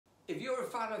If you're a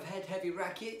fan of head-heavy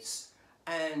rackets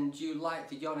and you like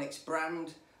the Yonex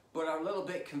brand but are a little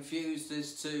bit confused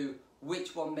as to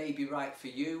which one may be right for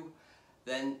you,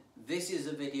 then this is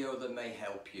a video that may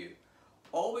help you.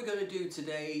 All we're going to do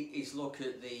today is look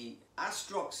at the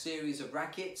Astrox series of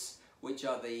rackets, which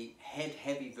are the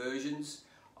head-heavy versions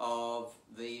of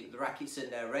the rackets in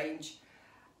their range.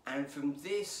 And from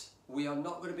this, we are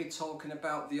not going to be talking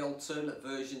about the alternate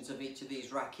versions of each of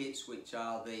these rackets, which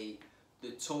are the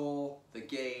tour, the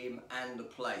game and the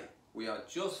play. We are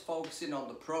just focusing on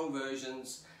the pro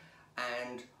versions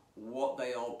and what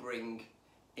they all bring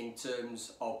in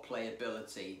terms of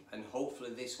playability, and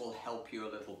hopefully this will help you a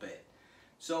little bit.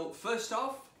 So first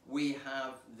off, we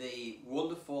have the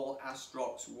wonderful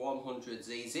Astrox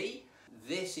 100ZZ.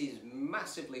 This is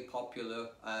massively popular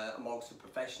amongst the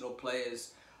professional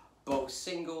players, both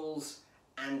singles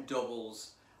and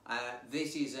doubles.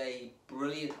 This is a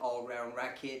brilliant all-round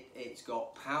racket. It's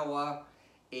got power,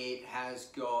 it has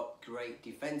got great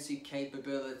defensive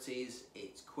capabilities,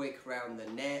 it's quick around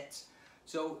the net,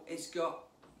 so it's got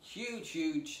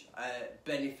huge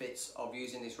benefits of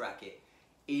using this racket.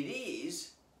 It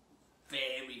is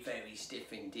very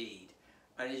stiff indeed,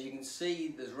 and as you can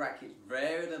see, this racket's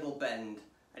very little bend,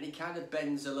 and it kind of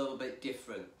bends a little bit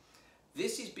different.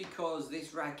 This is because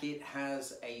this racket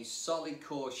has a solid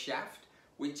core shaft,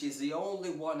 which is the only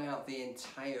one out the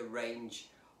entire range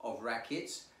of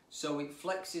rackets, so it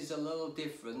flexes a little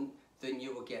different than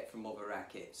you will get from other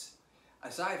rackets.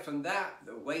 Aside from that,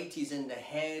 the weight is in the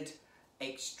head,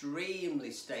 extremely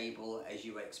stable as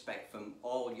you expect from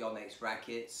all Yonex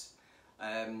rackets.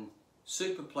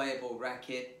 Super playable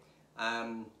racket,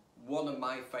 one of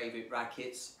my favourite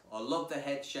rackets. I love the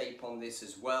head shape on this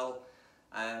as well.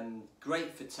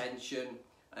 Great for tension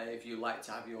if you like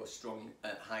to have your strong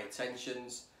high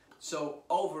tensions. So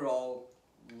overall,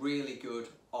 really good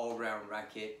all-round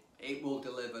racket. It will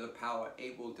deliver the power,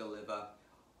 it will deliver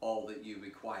all that you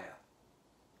require.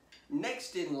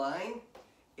 Next in line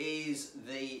is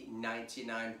the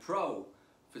 99 Pro.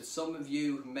 For some of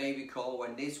you who may recall,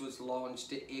 when this was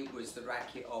launched, it was the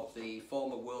racket of the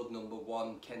former world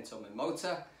 #1 Kento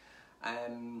Momota,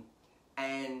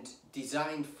 and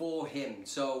designed for him.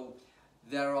 So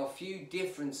there are a few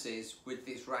differences with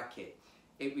this racket.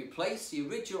 It replaced the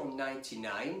original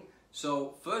 99. So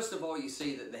first of all, you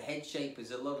see that the head shape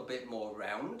is a little bit more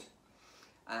round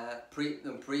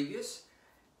than previous.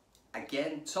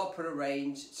 Again, top of the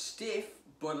range, stiff,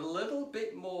 but a little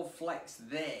bit more flex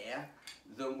there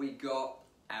than we got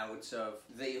out of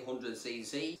the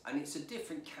 100ZZ, and it's a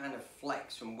different kind of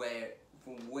flex from where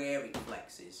it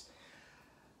flexes.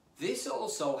 This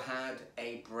also had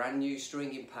a brand new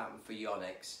stringing pattern for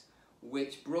Yonex,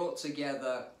 which brought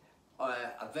together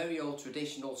a very old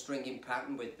traditional stringing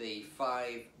pattern with the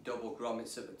 5 double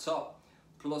grommets at the top,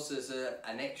 plus there's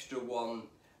an extra one,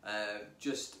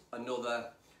 just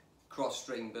another cross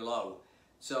string below.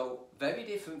 So very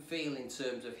different feel in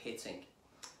terms of hitting.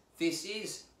 This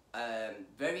is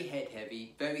very head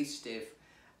heavy, very stiff,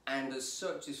 and as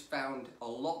such has found a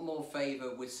lot more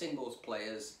favour with singles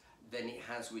players than it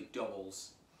has with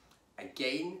doubles.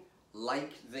 Again,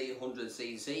 like the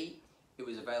 100ZZ, it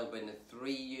was available in the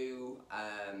 3U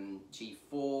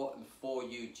G4 and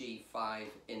 4U G5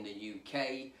 in the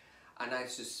UK, and I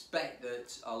suspect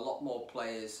that a lot more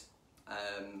players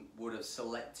would have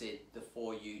selected the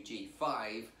 4U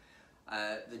G5.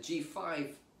 The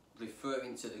G5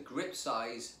 referring to the grip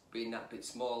size being that bit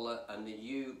smaller, and the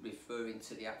U referring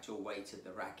to the actual weight of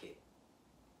the racket.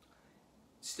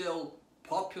 Still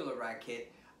popular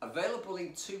racket, available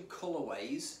in 2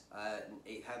 colorways.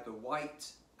 It had the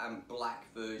white and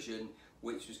black version,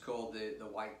 which was called the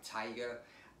White Tiger,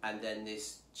 and then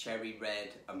this cherry red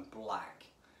and black.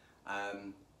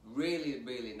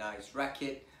 Really nice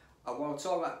racket. I want to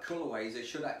talk about colorways. I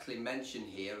should actually mention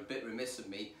here, a bit remiss of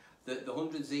me, that the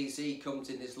 100ZZ comes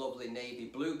in this lovely navy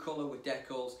blue colour with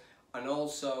decals, and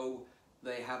also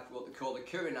they have what they call the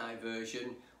Kurenai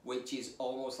version, which is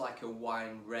almost like a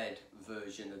wine red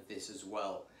version of this as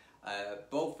well.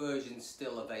 Both versions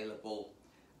still available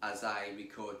as I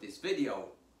record this video.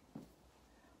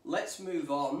 Let's move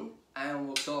on and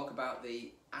we'll talk about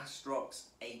the Astrox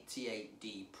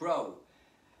 88D Pro.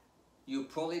 You'll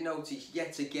probably notice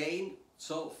yet again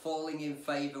sort of falling in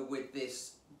favour with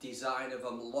this design of a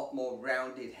lot more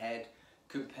rounded head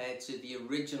compared to the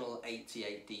original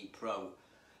 88D Pro.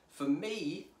 For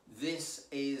me, this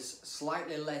is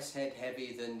slightly less head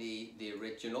heavy than the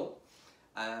original.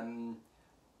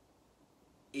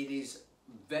 It is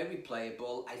very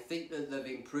playable. I think that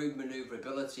they've improved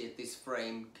manoeuvrability of this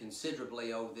frame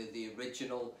considerably over the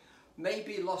original.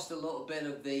 Maybe lost a little bit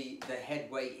of the head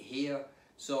weight here,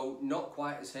 So not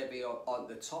quite as heavy on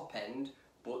the top end,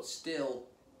 but still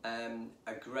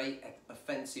a great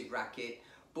offensive racket.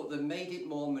 But they made it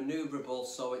more manoeuvrable,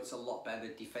 so it's a lot better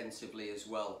defensively as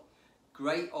well.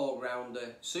 Great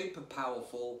all-rounder, super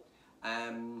powerful,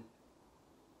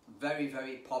 very,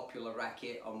 very popular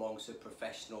racket amongst the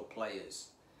professional players.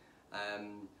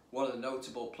 One of the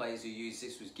notable players who used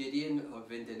this was Gideon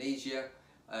of Indonesia,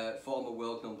 former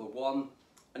world #1,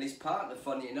 and his partner,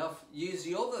 funny enough, used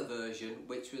the other version,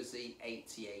 which was the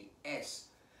 88S.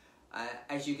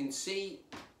 As you can see,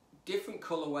 different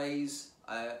colorways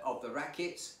of the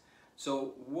rackets.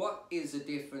 So what is the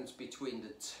difference between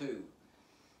the two?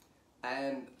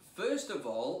 First of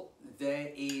all,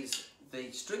 there is the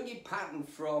stringing pattern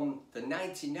from the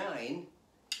 99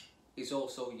 is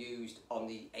also used on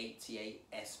the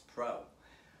 88S Pro.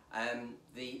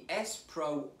 The S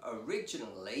Pro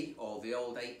originally, or the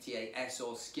old 88S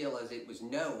or Skill as it was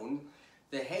known,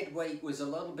 the head weight was a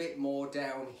little bit more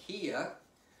down here,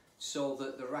 so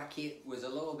that the racket was a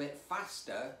little bit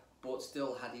faster but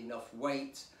still had enough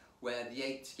weight, where the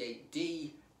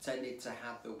 88D tended to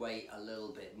have the weight a little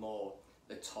bit more,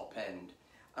 the top end.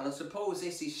 And I suppose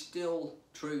this is still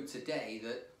true today,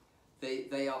 that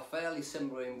they are fairly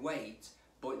similar in weight,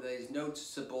 but there's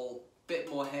noticeable bit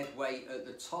more head weight at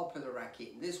the top of the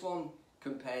racket in this one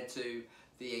compared to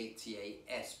the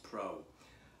 88S Pro.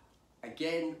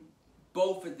 Again,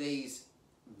 both of these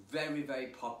very, very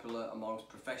popular amongst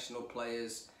professional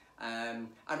players, and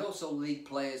also league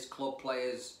players, club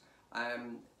players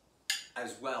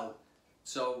as well.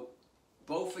 So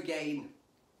both again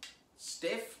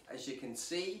stiff, as you can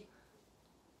see,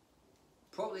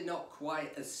 probably not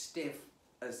quite as stiff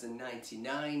as the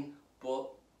 99, but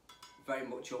very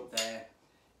much up there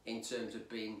in terms of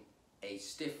being a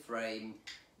stiff frame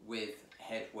with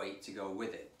head weight to go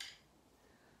with it.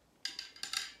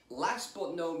 Last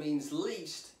but no means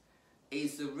least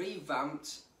is the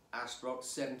revamped Astrox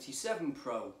 77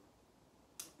 Pro.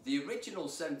 The original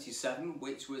 77,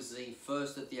 which was the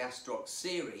first of the Astrox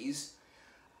series,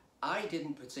 I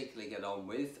didn't particularly get on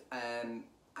with.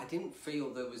 I didn't feel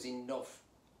there was enough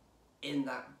in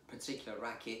that particular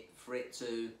racket for it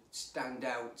to stand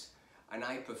out, and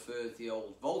I preferred the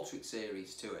old Voltric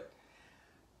series to it.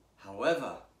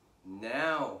 However,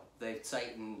 now they've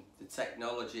taken the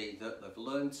technology that they've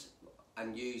learnt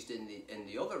and used in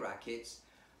the other rackets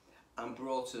and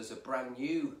brought us a brand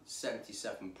new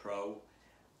 77 Pro,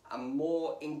 and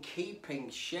more in keeping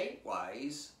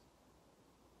shape-wise,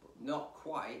 but not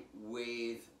quite,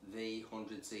 with the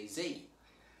 100ZZ.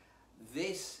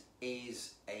 This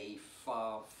is a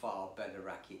far, far better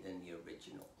racket than the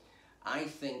original. I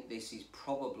think this is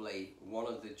probably one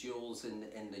of the jewels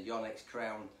in the Yonex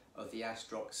crown of the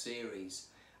Astrox series,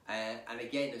 and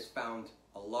again has found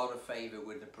a lot of favour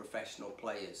with the professional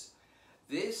players.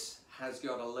 This has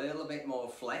got a little bit more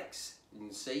flex, you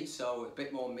can see, so a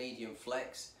bit more medium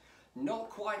flex. Not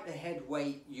quite the head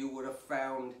weight you would have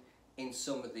found in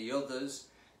some of the others,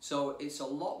 so it's a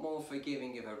lot more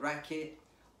forgiving of a racket,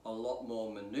 a lot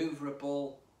more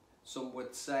manoeuvrable, some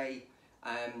would say,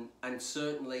 and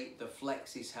certainly the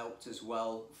flex is helped as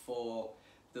well for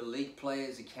the league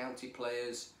players, the county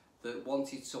players that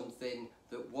wanted something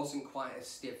that wasn't quite as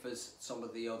stiff as some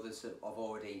of the others that I've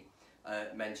already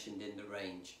mentioned in the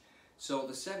range. So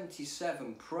the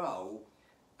 77 Pro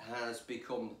has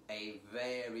become a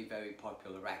very, very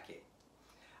popular racket.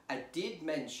 I did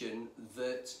mention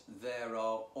that there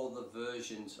are other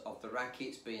versions of the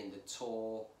rackets, being the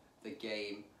Tour, the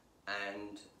Game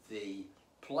and the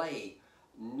Play.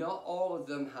 Not all of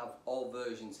them have all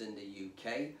versions in the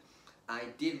UK. I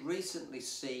did recently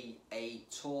see a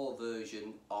Tour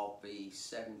version of the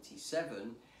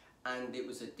 77, and it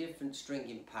was a different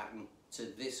stringing pattern to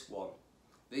this one.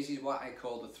 This is what I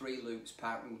call the 3 loops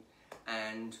pattern,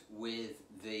 and with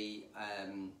the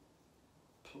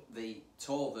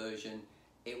Tour version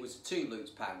it was a 2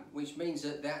 loops pattern, which means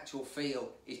that the actual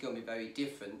feel is going to be very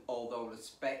different, although the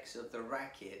specs of the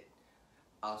racket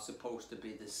are supposed to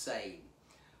be the same.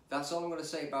 That's all I'm going to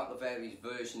say about the various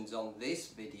versions on this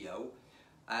video,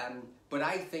 but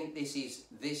I think this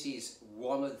is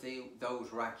one of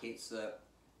those rackets that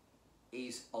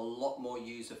is a lot more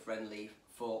user friendly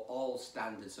for all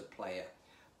standards of player.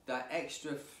 That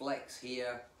extra flex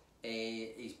here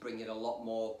is bringing a lot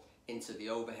more into the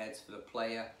overheads for the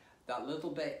player. That little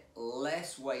bit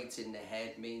less weight in the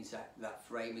head means that that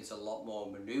frame is a lot more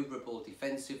manoeuvrable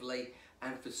defensively,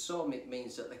 and for some it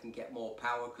means that they can get more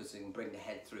power because they can bring the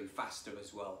head through faster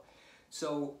as well.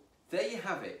 So there you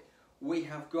have it. We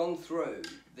have gone through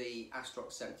the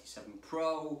Astrox 77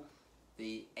 Pro,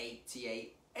 the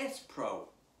 88S Pro,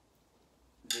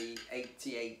 the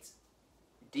 88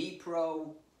 D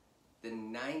Pro, the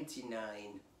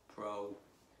 99 Pro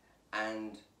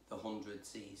and the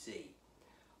 100cc.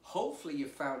 Hopefully you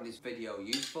found this video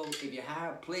useful. If you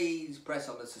have, please press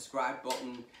on the subscribe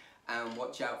button and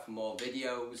watch out for more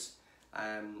videos.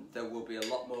 There will be a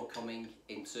lot more coming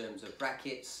in terms of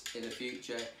rackets in the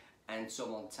future and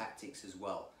some on tactics as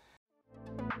well.